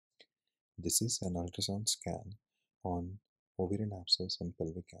This is an ultrasound scan on ovarian abscess and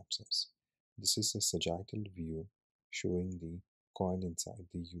pelvic abscess. This is a sagittal view showing the coil inside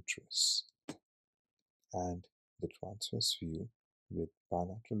the uterus, and the transverse view with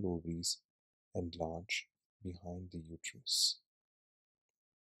bilateral ovaries enlarged behind the uterus.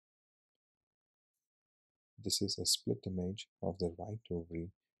 This is a split image of the right ovary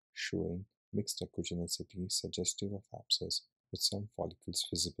showing mixed echogenicity suggestive of abscess with some follicles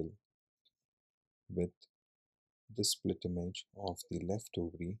visible, with this split image of the left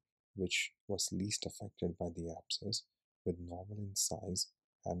ovary, which was least affected by the abscess, with normal in size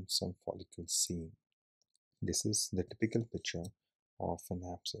and some follicles seen. This is the typical picture of an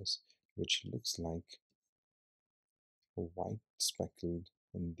abscess, which looks like a white speckled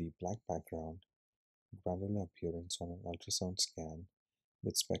in the black background, granular appearance on an ultrasound scan,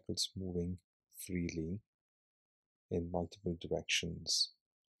 with speckles moving freely in multiple directions.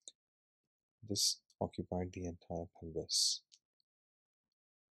 This occupied the entire pelvis.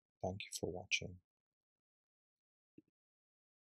 Thank you for watching.